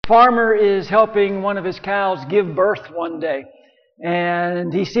farmer is helping one of his cows give birth one day.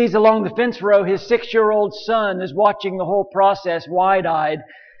 And he sees along the fence row his 6-year-old son is watching the whole process wide-eyed.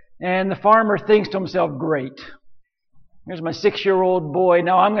 And the farmer thinks to himself, great. Here's my 6-year-old boy.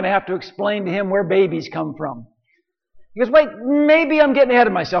 Now I'm going to have to explain to him where babies come from. He goes, wait, maybe I'm getting ahead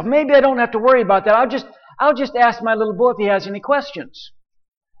of myself. Maybe I don't have to worry about that. I'll just ask my little boy if he has any questions.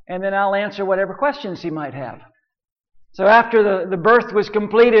 And then I'll answer whatever questions he might have. So after the birth was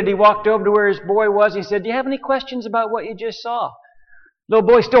completed, he walked over to where his boy was. He said, do you have any questions about what you just saw? Little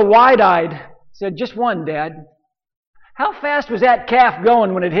boy, still wide-eyed, said, just one, Dad. How fast was that calf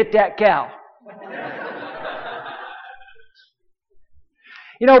going when it hit that cow?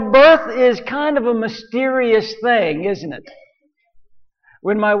 You know, birth is kind of a mysterious thing, isn't it?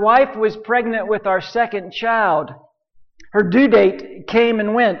 When my wife was pregnant with our second child, her due date came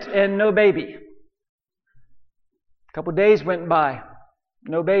and went and no baby. A couple days went by,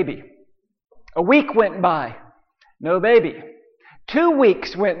 no baby. A week went by, no baby. 2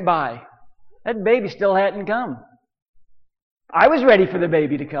 weeks went by, that baby still hadn't come. I was ready for the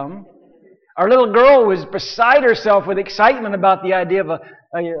baby to come. Our little girl was beside herself with excitement about the idea of a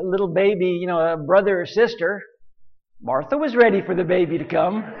little baby, a brother or sister. Martha was ready for the baby to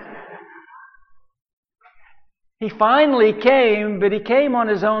come. He finally came, but he came on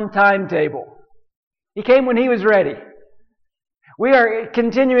his own timetable. He came when he was ready. We are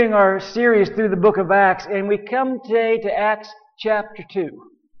continuing our series through the book of Acts, and we come today to Acts chapter 2.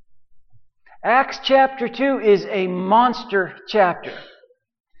 Acts chapter 2 is a monster chapter.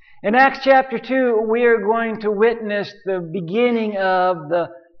 In Acts chapter 2, we are going to witness the beginning of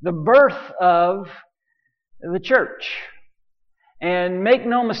the birth of the church. And make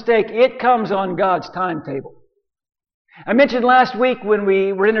no mistake, it comes on God's timetable. I mentioned last week when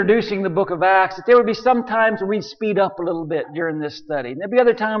we were introducing the book of Acts that there would be some times when we'd speed up a little bit during this study. And there'd be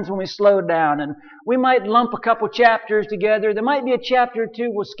other times when we slowed down. And we might lump a couple chapters together. There might be a chapter or two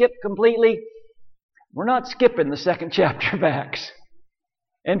we'll skip completely. We're not skipping the second chapter of Acts.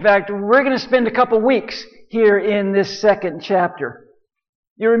 In fact, we're going to spend a couple weeks here in this second chapter.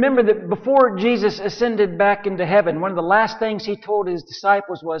 You remember that before Jesus ascended back into heaven, one of the last things He told His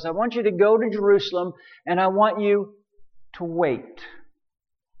disciples was, I want you to go to Jerusalem and I want you to wait.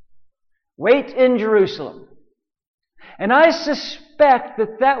 Wait in Jerusalem. And I suspect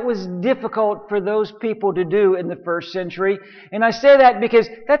that that was difficult for those people to do in the first century. And I say that because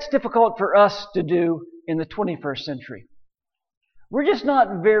that's difficult for us to do in the 21st century. We're just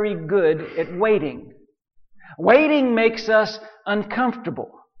not very good at waiting. Waiting makes us uncomfortable.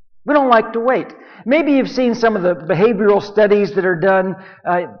 We don't like to wait. Maybe you've seen some of the behavioral studies that are done.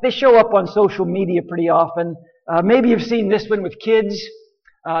 They show up on social media pretty often. Maybe you've seen this one with kids.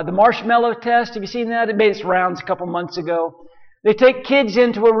 The marshmallow test. Have you seen that? It made its rounds a couple months ago. They take kids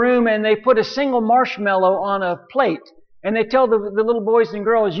into a room and they put a single marshmallow on a plate. And they tell the little boys and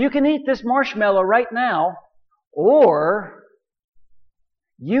girls, you can eat this marshmallow right now, or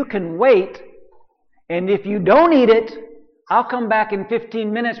you can wait, and if you don't eat it, I'll come back in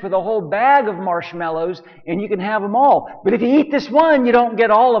 15 minutes with a whole bag of marshmallows, and you can have them all. But if you eat this one, you don't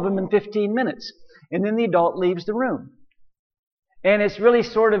get all of them in 15 minutes. And then the adult leaves the room. And it's really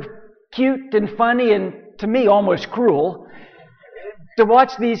sort of cute and funny, and to me almost cruel, to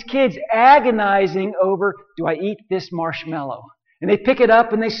watch these kids agonizing over, do I eat this marshmallow? And they pick it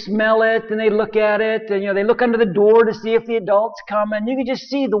up and they smell it and they look at it and they look under the door to see if the adult's coming. You can just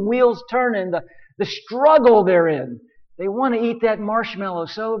see the wheels turning, the struggle they're in. They want to eat that marshmallow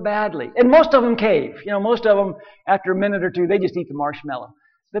so badly. And most of them cave. Most of them, after a minute or two, they just eat the marshmallow.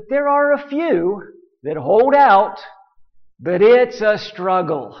 But there are a few that hold out, but it's a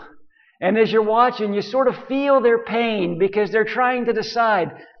struggle. And as you're watching, you sort of feel their pain because they're trying to decide,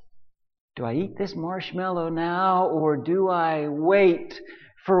 do I eat this marshmallow now or do I wait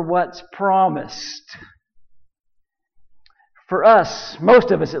for what's promised? For us, most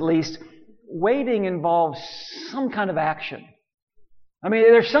of us at least, waiting involves some kind of action. I mean,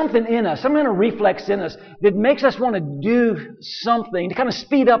 there's something in us, some kind of reflex in us that makes us want to do something to kind of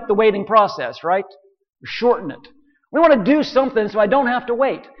speed up the waiting process, right? Or shorten it. We want to do something so I don't have to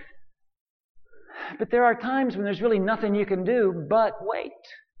wait. But there are times when there's really nothing you can do but wait.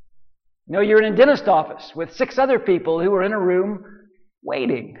 You're in a dentist office with 6 other people who are in a room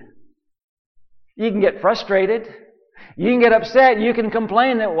waiting. You can get frustrated. You can get upset. You can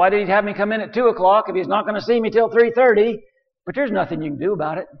complain that why did he have me come in at 2 o'clock if he's not going to see me till 3:30? But there's nothing you can do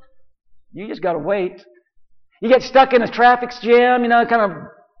about it. You just got to wait. You get stuck in a traffic jam, kind of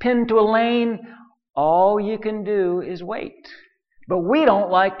pinned to a lane. All you can do is wait. But we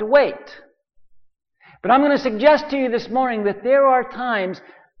don't like to wait. But I'm going to suggest to you this morning that there are times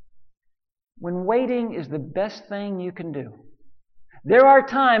when waiting is the best thing you can do. There are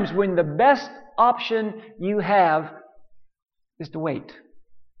times when the best option you have is to wait.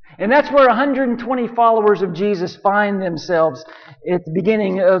 And that's where 120 followers of Jesus find themselves at the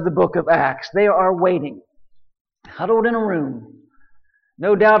beginning of the book of Acts. They are waiting, huddled in a room,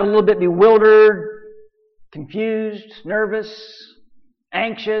 no doubt a little bit bewildered, confused, nervous,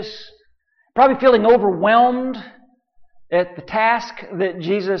 anxious, probably feeling overwhelmed at the task that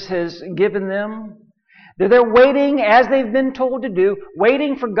Jesus has given them. They're waiting, as they've been told to do,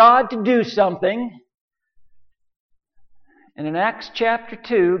 waiting for God to do something. And in Acts chapter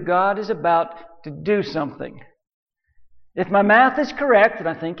 2, God is about to do something. If my math is correct, and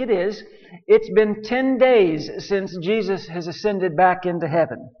I think it is, it's been 10 days since Jesus has ascended back into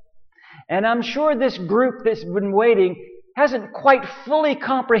heaven. And I'm sure this group that's been waiting hasn't quite fully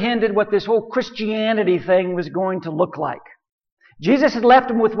comprehended what this whole Christianity thing was going to look like. Jesus had left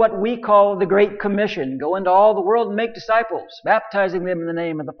them with what we call the Great Commission. Go into all the world and make disciples, baptizing them in the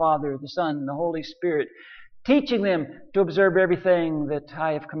name of the Father, the Son, and the Holy Spirit, teaching them to observe everything that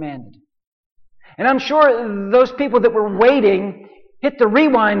I have commanded. And I'm sure those people that were waiting hit the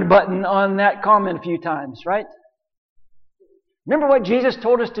rewind button on that comment a few times, right? Remember what Jesus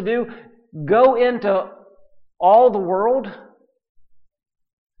told us to do? Go into all the world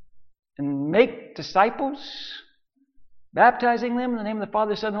and make disciples, baptizing them in the name of the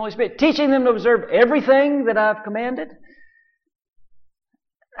Father, the Son, and the Holy Spirit, teaching them to observe everything that I've commanded.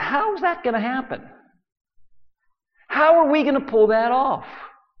 How's that going to happen? How are we going to pull that off?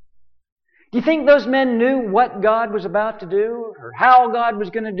 Do you think those men knew what God was about to do, or how God was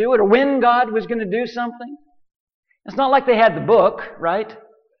going to do it, or when God was going to do something? It's not like they had the book, right?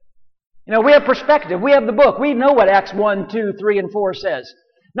 You know, we have perspective. We have the book. We know what Acts 1, 2, 3, and 4 says.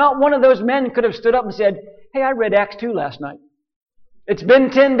 Not one of those men could have stood up and said, "Hey, I read Acts 2 last night. It's been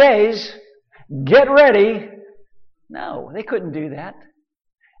 10 days. Get ready." No, they couldn't do that.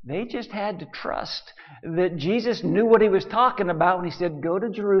 They just had to trust that Jesus knew what He was talking about when He said, "Go to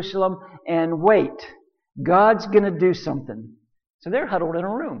Jerusalem and wait. God's going to do something." So they're huddled in a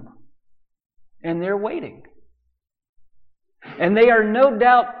room. And they're waiting. And they are no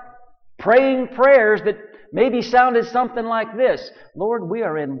doubt praying prayers that maybe sounded something like this: "Lord, we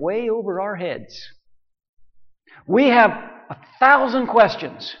are in way over our heads. We have 1,000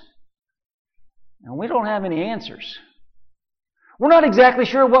 questions. And we don't have any answers. We're not exactly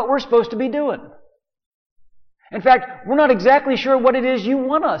sure what we're supposed to be doing. In fact, we're not exactly sure what it is you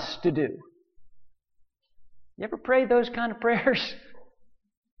want us to do." You ever pray those kind of prayers?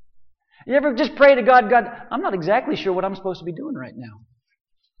 You ever just pray to God, "God, I'm not exactly sure what I'm supposed to be doing right now.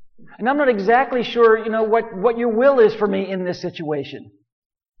 And I'm not exactly sure, what your will is for me in this situation."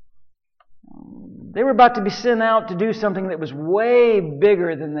 They were about to be sent out to do something that was way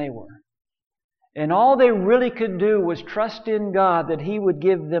bigger than they were. And all they really could do was trust in God that He would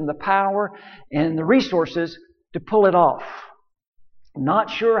give them the power and the resources to pull it off. Not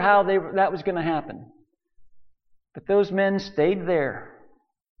sure how that was going to happen. But those men stayed there.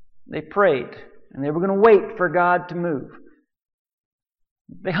 They prayed, and they were going to wait for God to move.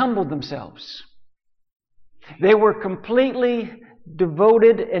 They humbled themselves. They were completely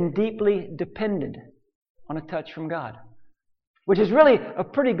devoted and deeply dependent on a touch from God, which is really a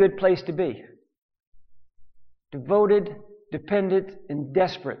pretty good place to be. Devoted, dependent, and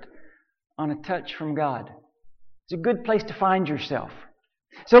desperate on a touch from God. It's a good place to find yourself.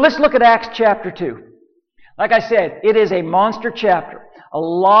 So let's look at Acts chapter 2. Like I said, it is a monster chapter. A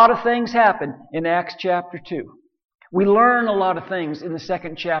lot of things happen in Acts chapter 2. We learn a lot of things in the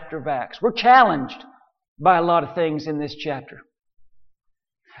second chapter of Acts. We're challenged by a lot of things in this chapter.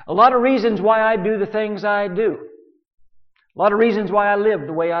 A lot of reasons why I do the things I do. A lot of reasons why I live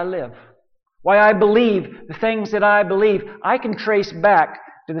the way I live. Why I believe the things that I believe, I can trace back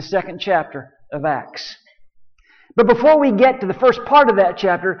to the second chapter of Acts. But before we get to the first part of that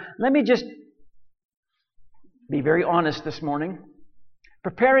chapter, let me just be very honest this morning.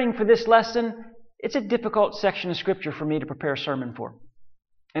 Preparing for this lesson, it's a difficult section of Scripture for me to prepare a sermon for.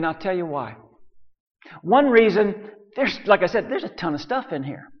 And I'll tell you why. One reason, like I said, there's a ton of stuff in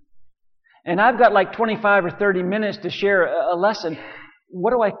here. And I've got like 25 or 30 minutes to share a lesson.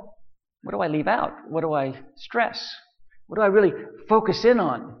 What do I leave out? What do I stress? What do I really focus in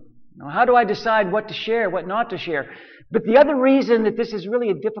on? How do I decide what to share, what not to share? But the other reason that this is really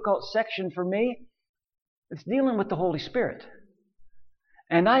a difficult section for me, it's dealing with the Holy Spirit.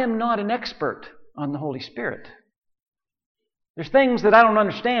 And I am not an expert on the Holy Spirit. There's things that I don't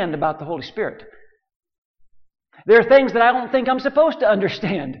understand about the Holy Spirit. There are things that I don't think I'm supposed to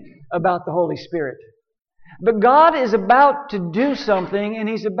understand about the Holy Spirit. But God is about to do something, and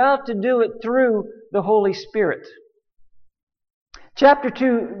He's about to do it through the Holy Spirit. Chapter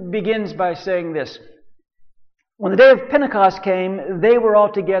 2 begins by saying this. When the day of Pentecost came, they were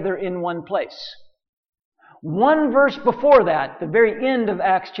all together in one place. One verse before that, the very end of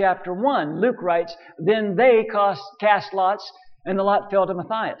Acts chapter 1, Luke writes, then they cast lots, and the lot fell to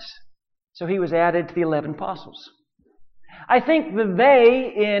Matthias. So he was added to the 11 apostles. I think the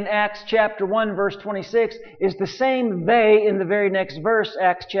they in Acts chapter 1, verse 26 is the same they in the very next verse,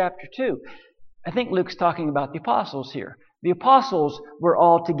 Acts chapter 2. I think Luke's talking about the apostles here. The apostles were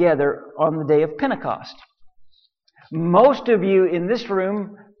all together on the day of Pentecost. Most of you in this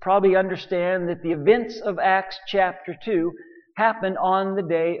room probably understand that the events of Acts chapter 2 happened on the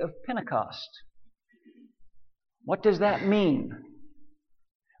day of Pentecost. What does that mean?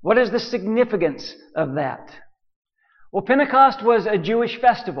 What is the significance of that? Well, Pentecost was a Jewish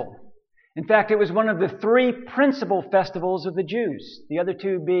festival. In fact, it was one of the three principal festivals of the Jews, the other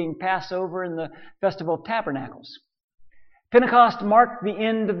two being Passover and the Festival of Tabernacles. Pentecost marked the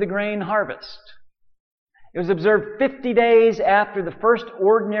end of the grain harvest. It was observed 50 days after the first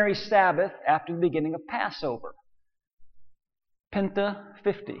ordinary Sabbath after the beginning of Passover. Penta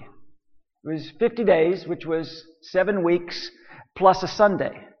 50. It was 50 days, which was 7 weeks plus a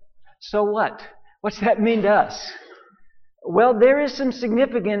Sunday. So what? What's that mean to us? Well, there is some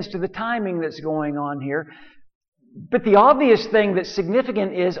significance to the timing that's going on here. But the obvious thing that's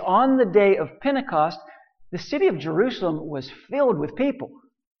significant is on the day of Pentecost, the city of Jerusalem was filled with people.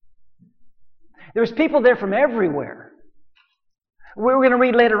 There was people there from everywhere. We're going to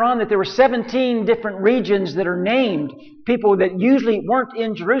read later on that there were 17 different regions that are named. People that usually weren't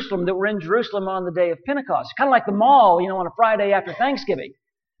in Jerusalem that were in Jerusalem on the day of Pentecost. Kind of like the mall, on a Friday after Thanksgiving.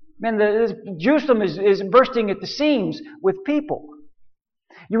 Man, Jerusalem is bursting at the seams with people.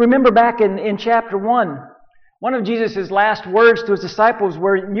 You remember back in chapter 1, one of Jesus' last words to His disciples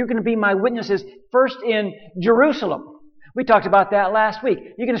were, you're going to be my witnesses first in Jerusalem. We talked about that last week.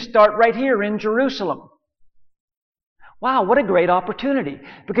 You're going to start right here in Jerusalem. Wow, what a great opportunity.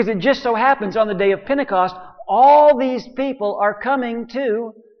 Because it just so happens on the day of Pentecost, all these people are coming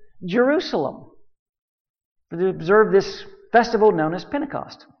to Jerusalem to observe this festival known as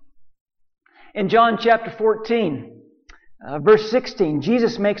Pentecost. In John chapter 14, verse 16,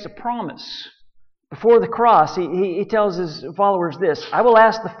 Jesus makes a promise. Before the cross, he tells His followers this, I will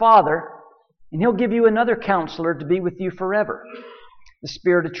ask the Father, and He'll give you another counselor to be with you forever, the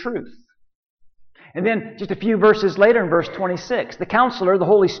Spirit of truth. And then just a few verses later in verse 26, the counselor, the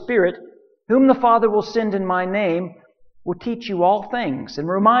Holy Spirit, whom the Father will send in my name, will teach you all things and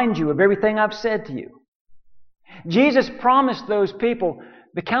remind you of everything I've said to you. Jesus promised those people,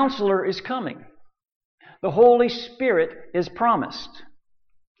 the counselor is coming. The Holy Spirit is promised.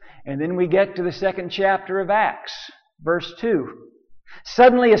 And then we get to the second chapter of Acts, verse 2.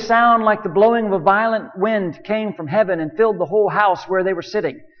 Suddenly a sound like the blowing of a violent wind came from heaven and filled the whole house where they were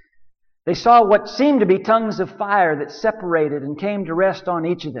sitting. They saw what seemed to be tongues of fire that separated and came to rest on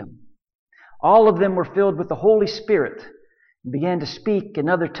each of them. All of them were filled with the Holy Spirit and began to speak in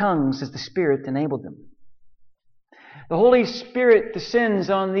other tongues as the Spirit enabled them. The Holy Spirit descends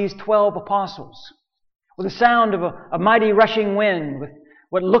on these 12 apostles with the sound of a mighty rushing wind, with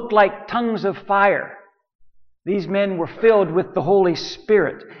what looked like tongues of fire. These men were filled with the Holy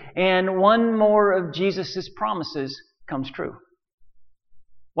Spirit. And one more of Jesus' promises comes true.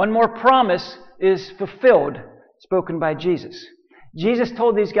 One more promise is fulfilled, spoken by Jesus. Jesus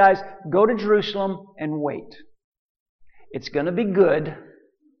told these guys, go to Jerusalem and wait. It's going to be good.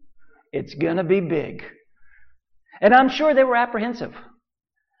 It's going to be big. And I'm sure they were apprehensive.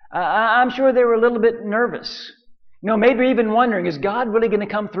 I'm sure they were a little bit nervous. Maybe even wondering, is God really going to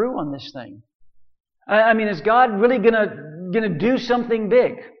come through on this thing? Is God really going to do something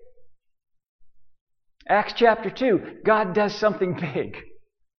big? Acts chapter 2, God does something big.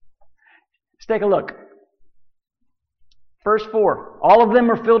 Let's take a look. Verse 4, all of them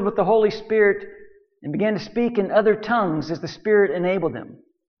were filled with the Holy Spirit and began to speak in other tongues as the Spirit enabled them.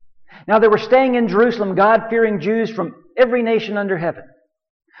 Now they were staying in Jerusalem, God-fearing Jews from every nation under heaven.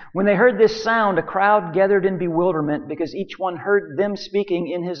 When they heard this sound, a crowd gathered in bewilderment because each one heard them speaking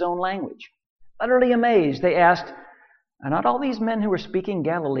in his own language. Utterly amazed, they asked, are not all these men who are speaking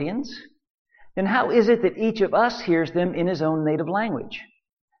Galileans? Then how is it that each of us hears them in his own native language?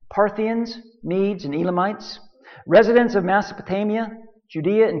 Parthians, Medes, and Elamites, residents of Mesopotamia,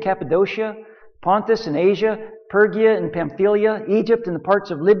 Judea and Cappadocia, Pontus and Asia, Phrygia and Pamphylia, Egypt and the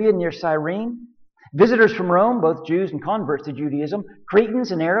parts of Libya near Cyrene, visitors from Rome, both Jews and converts to Judaism,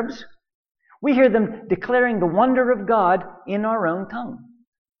 Cretans and Arabs. We hear them declaring the wonder of God in our own tongue.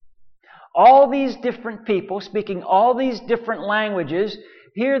 All these different people speaking all these different languages.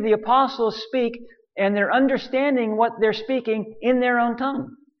 Here the apostles speak, and they're understanding what they're speaking in their own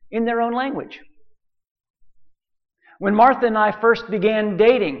tongue, in their own language. When Martha and I first began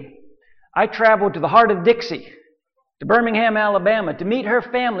dating, I traveled to the heart of Dixie, to Birmingham, Alabama, to meet her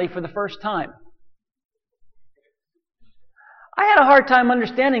family for the first time. I had a hard time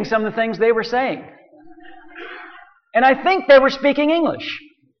understanding some of the things they were saying. And I think they were speaking English.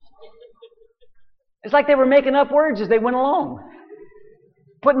 It's like they were making up words as they went along,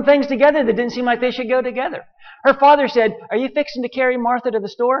 putting things together that didn't seem like they should go together. Her father said, "Are you fixing to carry Martha to the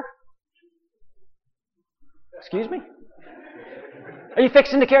store?" Excuse me? "Are you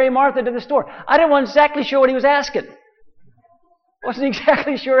fixing to carry Martha to the store?" I didn't want exactly sure what he was asking. Wasn't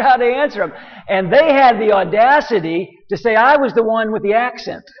exactly sure how to answer him. And they had the audacity to say I was the one with the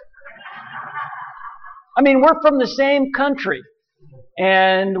accent. I mean, we're from the same country,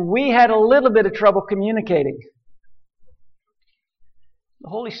 and we had a little bit of trouble communicating. The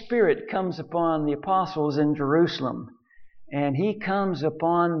Holy Spirit comes upon the apostles in Jerusalem, and He comes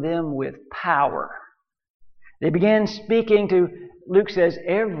upon them with power. They began speaking to, Luke says,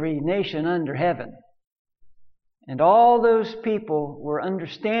 every nation under heaven. And all those people were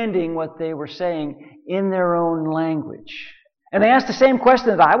understanding what they were saying in their own language. And they asked the same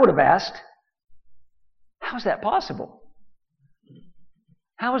question that I would have asked. How is that possible?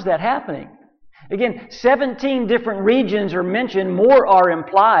 How is that happening? Again, 17 different regions are mentioned, more are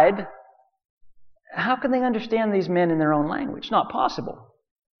implied. How can they understand these men in their own language? It's not possible.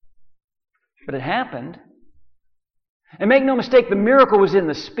 But it happened. And make no mistake, the miracle was in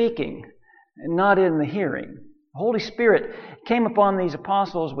the speaking and not in the hearing. The Holy Spirit came upon these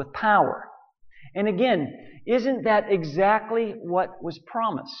apostles with power. And again, isn't that exactly what was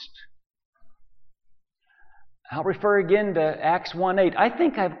promised? I'll refer again to Acts 1:8. I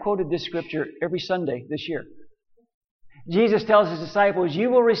think I've quoted this scripture every Sunday this year. Jesus tells His disciples, "You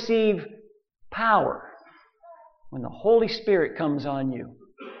will receive power when the Holy Spirit comes on you.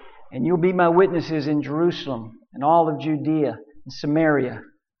 And you'll be my witnesses in Jerusalem and all of Judea and Samaria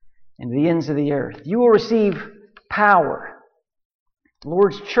and the ends of the earth." You will receive power. The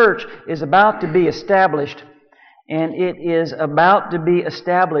Lord's church is about to be established, and it is about to be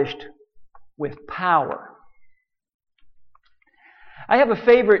established with power. I have a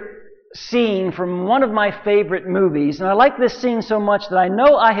favorite scene from one of my favorite movies, and I like this scene so much that I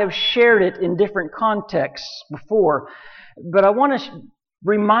know I have shared it in different contexts before, but I want to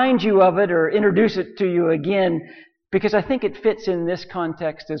remind you of it or introduce it to you again because I think it fits in this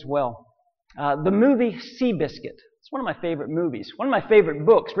context as well. The movie Seabiscuit. It's one of my favorite movies. One of my favorite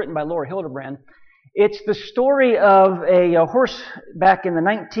books written by Laura Hildebrand. It's the story of a horse back in the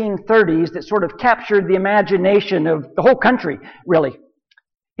 1930s that sort of captured the imagination of the whole country, really.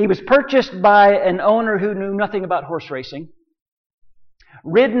 He was purchased by an owner who knew nothing about horse racing,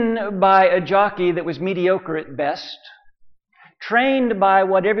 ridden by a jockey that was mediocre at best, trained by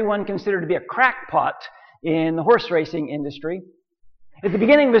what everyone considered to be a crackpot in the horse racing industry. At the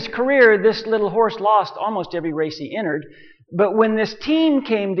beginning of his career, this little horse lost almost every race he entered. But when this team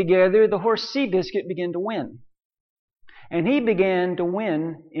came together, the horse Seabiscuit began to win. And he began to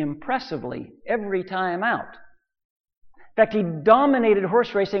win impressively every time out. In fact, he dominated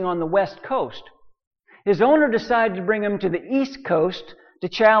horse racing on the West Coast. His owner decided to bring him to the East Coast to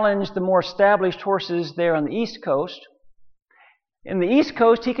challenge the more established horses there on the East Coast. In the East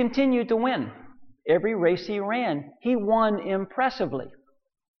Coast, he continued to win. Every race he ran, he won impressively.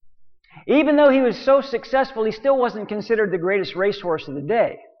 Even though he was so successful, he still wasn't considered the greatest racehorse of the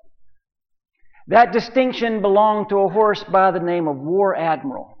day. That distinction belonged to a horse by the name of War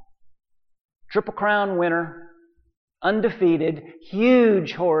Admiral. Triple Crown winner, undefeated,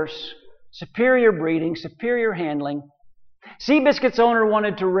 huge horse, superior breeding, superior handling. Seabiscuit's owner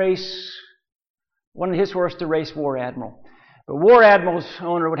wanted his horse to race War Admiral. But War Admiral's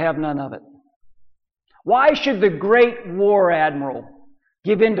owner would have none of it. Why should the great War Admiral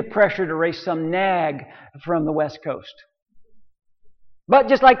give in to pressure to race some nag from the West Coast? But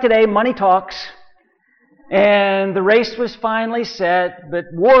just like today, money talks. And the race was finally set, but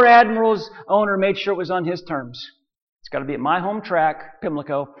War Admiral's owner made sure it was on his terms. It's got to be at my home track,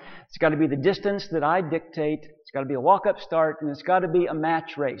 Pimlico. It's got to be the distance that I dictate. It's got to be a walk-up start, and it's got to be a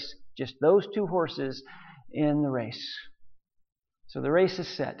match race. Just those two horses in the race. So the race is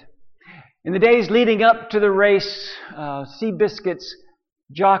set. In the days leading up to the race, Seabiscuit's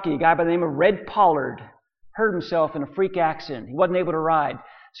jockey, a guy by the name of Red Pollard, hurt himself in a freak accident. He wasn't able to ride.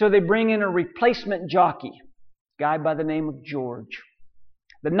 So they bring in a replacement jockey, a guy by the name of George.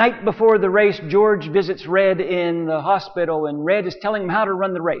 The night before the race, George visits Red in the hospital, and Red is telling him how to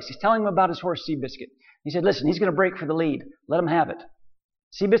run the race. He's telling him about his horse, Seabiscuit. He said, listen, he's going to break for the lead. Let him have it.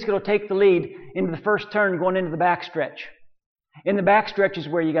 Seabiscuit will take the lead into the first turn going into the backstretch. In the backstretch is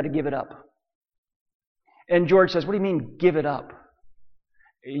where you got to give it up. And George says, what do you mean, give it up?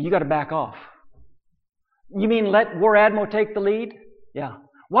 You got to back off. You mean let War Admiral take the lead? Yeah.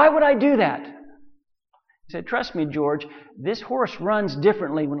 Why would I do that? He said, trust me, George, this horse runs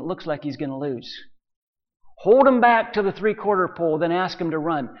differently when it looks like he's going to lose. Hold him back to the 3/4 pole, then ask him to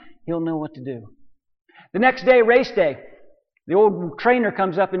run. He'll know what to do. The next day, race day, the old trainer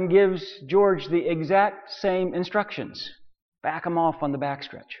comes up and gives George the exact same instructions. Back him off on the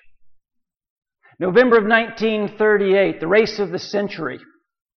backstretch. November of 1938, the race of the century.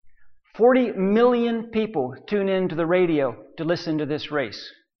 40 million people tune in to the radio to listen to this race.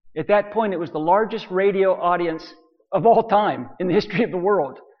 At that point, it was the largest radio audience of all time in the history of the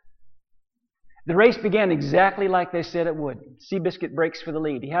world. The race began exactly like they said it would. Seabiscuit breaks for the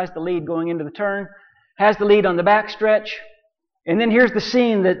lead. He has the lead going into the turn, has the lead on the backstretch, and then here's the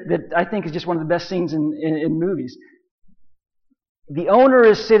scene that I think is just one of the best scenes in movies. The owner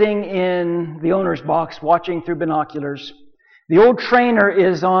is sitting in the owner's box watching through binoculars. The old trainer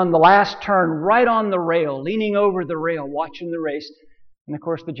is on the last turn, right on the rail, leaning over the rail, watching the race. And of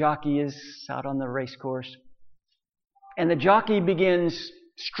course, the jockey is out on the race course. And the jockey begins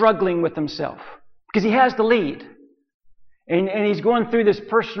struggling with himself because he has the lead. And he's going through this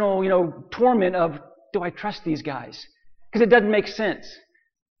personal, torment of, do I trust these guys? Because it doesn't make sense.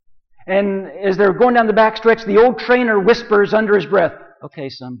 And as they're going down the backstretch, the old trainer whispers under his breath, okay,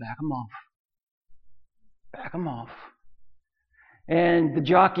 son, back him off. Back him off. And the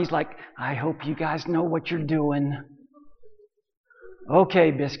jockey's like, I hope you guys know what you're doing.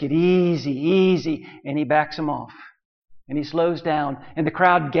 Okay, Biscuit, easy, easy. And he backs him off. And he slows down. And the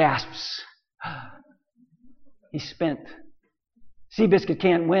crowd gasps. He's spent. Seabiscuit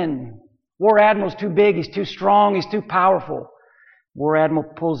can't win. War Admiral's too big. He's too strong. He's too powerful. War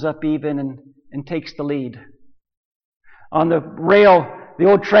Admiral pulls up even and takes the lead. On the rail, the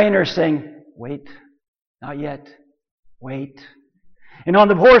old trainer is saying, wait, not yet, wait. And on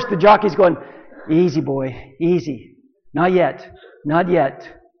the horse, the jockey's going, easy, boy, easy. Not yet, not yet.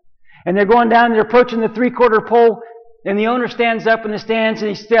 And they're going down, they're approaching the 3/4 pole, and the owner stands up in the stands and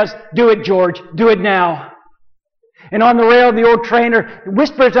he says, do it, George, do it now. And on the rail, the old trainer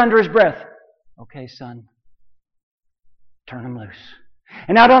whispers under his breath, okay, son, turn him loose.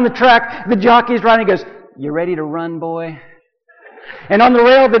 And out on the track, the jockey's riding, he goes, you ready to run, boy? And on the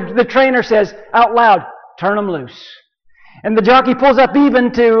rail, the trainer says out loud, turn him loose. And the jockey pulls up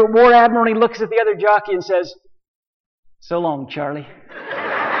even to War Admiral and he looks at the other jockey and says, so long, Charlie.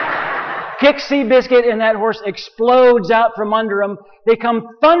 Kicks Seabiscuit and that horse explodes out from under him. They come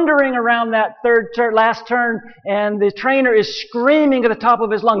thundering around that last turn, and the trainer is screaming at the top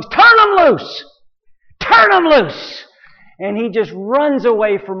of his lungs, turn him loose! Turn him loose! And he just runs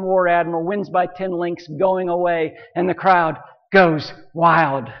away from War Admiral, wins by 10 lengths, going away, and the crowd goes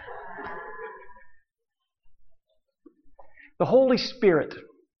wild. The Holy Spirit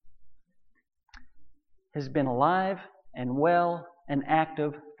has been alive and well and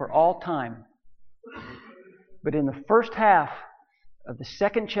active for all time. But in the first half of the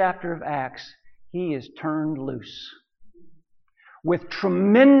 2nd chapter of Acts, He is turned loose. With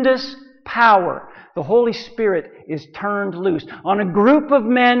tremendous power, the Holy Spirit is turned loose on a group of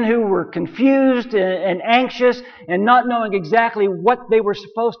men who were confused and anxious and not knowing exactly what they were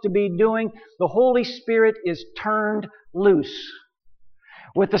supposed to be doing. The Holy Spirit is turned loose.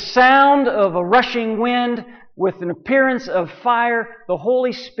 With the sound of a rushing wind, with an appearance of fire, the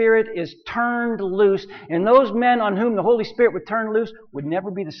Holy Spirit is turned loose. And those men on whom the Holy Spirit would turn loose would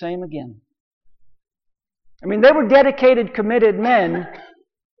never be the same again. I mean, they were dedicated, committed men.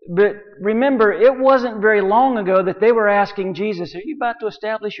 But remember, it wasn't very long ago that they were asking Jesus, are you about to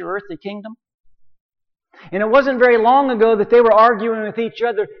establish your earthly kingdom? And it wasn't very long ago that they were arguing with each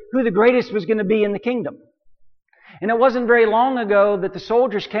other who the greatest was going to be in the kingdom. And it wasn't very long ago that the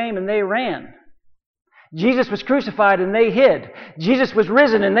soldiers came and they ran. Jesus was crucified and they hid. Jesus was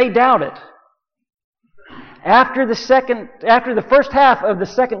risen and they doubted. After the first half of the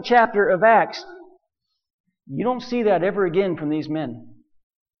 2nd chapter of Acts, you don't see that ever again from these men.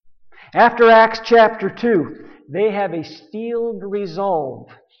 After Acts chapter 2, they have a steeled resolve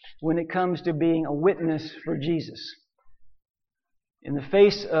when it comes to being a witness for Jesus. In the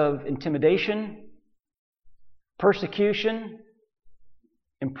face of intimidation, persecution,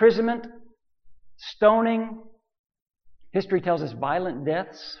 imprisonment, stoning, history tells us violent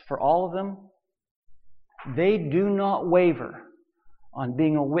deaths for all of them, they do not waver on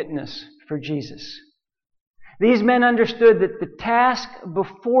being a witness for Jesus. These men understood that the task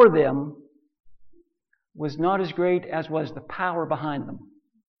before them was not as great as was the power behind them.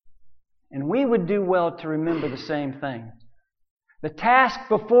 And we would do well to remember the same thing. The task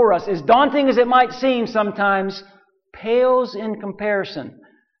before us, as daunting as it might seem sometimes, pales in comparison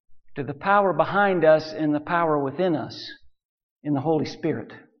to the power behind us and the power within us in the Holy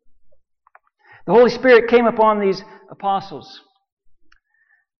Spirit. The Holy Spirit came upon these apostles.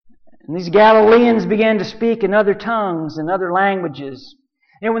 And these Galileans began to speak in other tongues and other languages.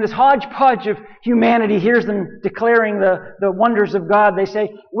 And when this hodgepodge of humanity hears them declaring the wonders of God, they say,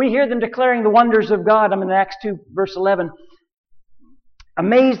 we hear them declaring the wonders of God. I'm in Acts 2, verse 11.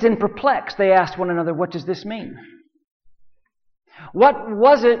 Amazed and perplexed, they asked one another, what does this mean? What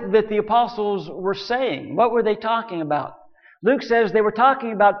was it that the apostles were saying? What were they talking about? Luke says they were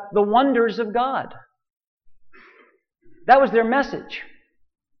talking about the wonders of God. That was their message.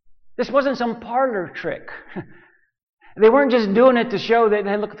 This wasn't some parlor trick. They weren't just doing it to show that,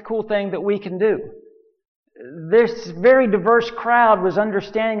 hey, look at the cool thing that we can do. This very diverse crowd was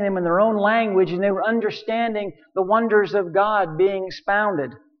understanding them in their own language, and they were understanding the wonders of God being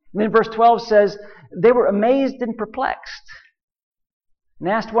expounded. And then verse 12 says, they were amazed and perplexed, and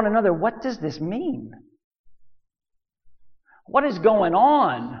asked one another, what does this mean? What is going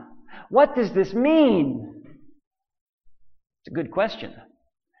on? What does this mean? It's a good question,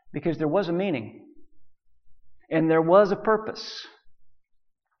 because there was a meaning. And there was a purpose.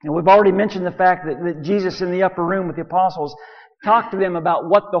 And we've already mentioned the fact that Jesus in the upper room with the apostles talked to them about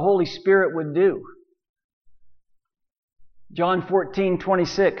what the Holy Spirit would do. John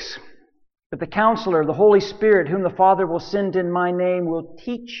 14:26. But the Counselor, the Holy Spirit, whom the Father will send in my name, will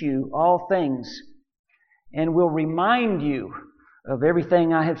teach you all things and will remind you of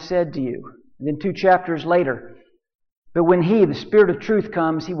everything I have said to you. And then 2 chapters later, but when He, the Spirit of truth,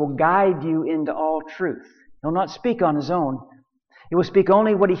 comes, He will guide you into all truth. He'll not speak on His own. He will speak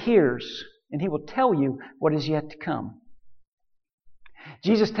only what He hears, and He will tell you what is yet to come.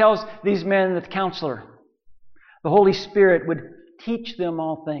 Jesus tells these men that the Counselor, the Holy Spirit, would teach them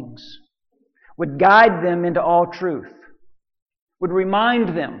all things, would guide them into all truth, would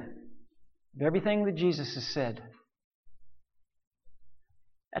remind them of everything that Jesus has said.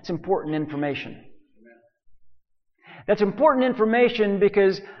 That's important information. That's important information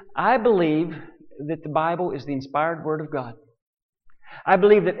because I believe that the Bible is the inspired Word of God. I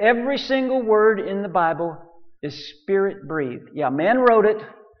believe that every single word in the Bible is Spirit-breathed. Yeah, man wrote it,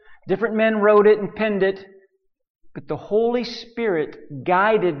 different men wrote it and penned it, but the Holy Spirit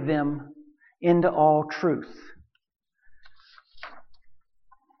guided them into all truth.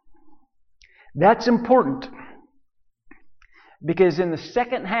 That's important because in the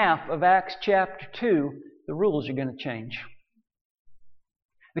second half of Acts chapter 2, the rules are going to change.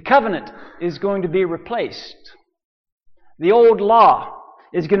 The covenant is going to be replaced. The old law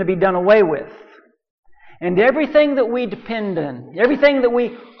is going to be done away with. And everything that we depend on, everything that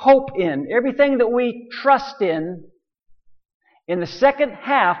we hope in, everything that we trust in the second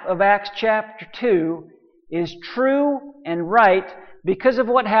half of Acts chapter 2 is true and right because of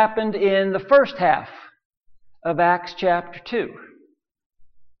what happened in the first half of Acts chapter 2.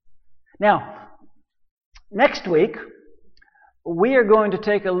 Now, next week, we are going to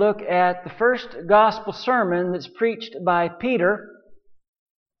take a look at the first gospel sermon that's preached by Peter.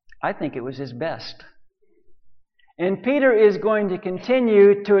 I think it was his best. And Peter is going to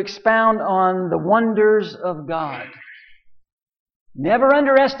continue to expound on the wonders of God. Never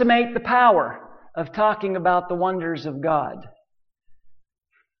underestimate the power of talking about the wonders of God.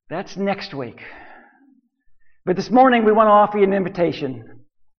 That's next week. But this morning we want to offer you an invitation.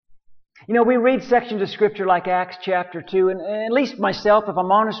 You know, we read sections of Scripture like Acts chapter 2, and at least myself, if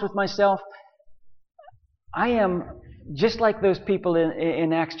I'm honest with myself, I am just like those people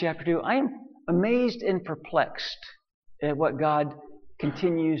in Acts chapter 2. I am amazed and perplexed at what God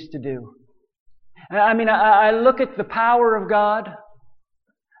continues to do. I mean, I look at the power of God.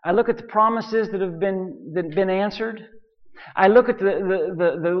 I look at the promises that have been answered. I look at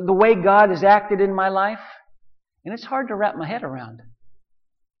the way God has acted in my life, and it's hard to wrap my head around.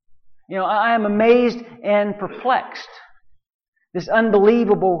 You know, I am amazed and perplexed. This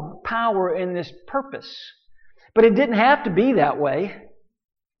unbelievable power and this purpose. But it didn't have to be that way.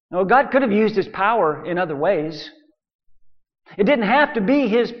 No, God could have used His power in other ways. It didn't have to be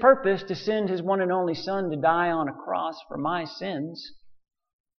His purpose to send His one and only Son to die on a cross for my sins,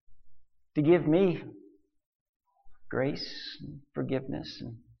 to give me grace, and forgiveness,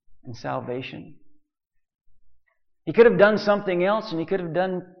 and salvation. He could have done something else, and He could have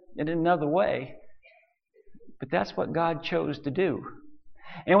done it another way. But that's what God chose to do.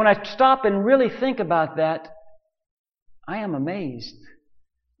 And when I stop and really think about that, I am amazed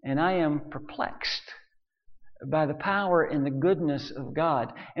and I am perplexed by the power and the goodness of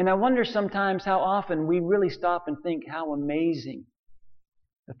God. And I wonder sometimes how often we really stop and think how amazing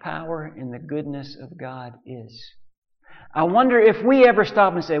the power and the goodness of God is. I wonder if we ever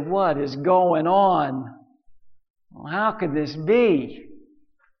stop and say, what is going on? Well, how could this be?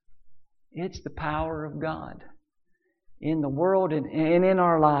 It's the power of God in the world and in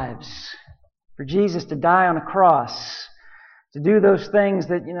our lives. For Jesus to die on a cross, to do those things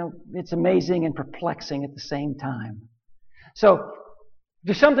that, it's amazing and perplexing at the same time. So, if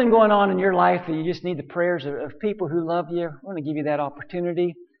there's something going on in your life that you just need the prayers of people who love you, I want to give you that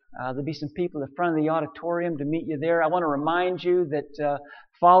opportunity. There'll be some people in the front of the auditorium to meet you there. I want to remind you that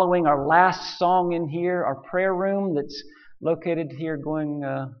following our last song in here, our prayer room that's located here going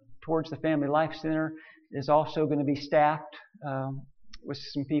towards the Family Life Center is also going to be staffed with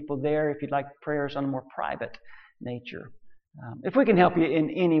some people there if you'd like prayers on a more private nature. If we can help you in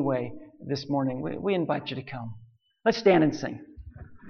any way this morning, we invite you to come. Let's stand and sing.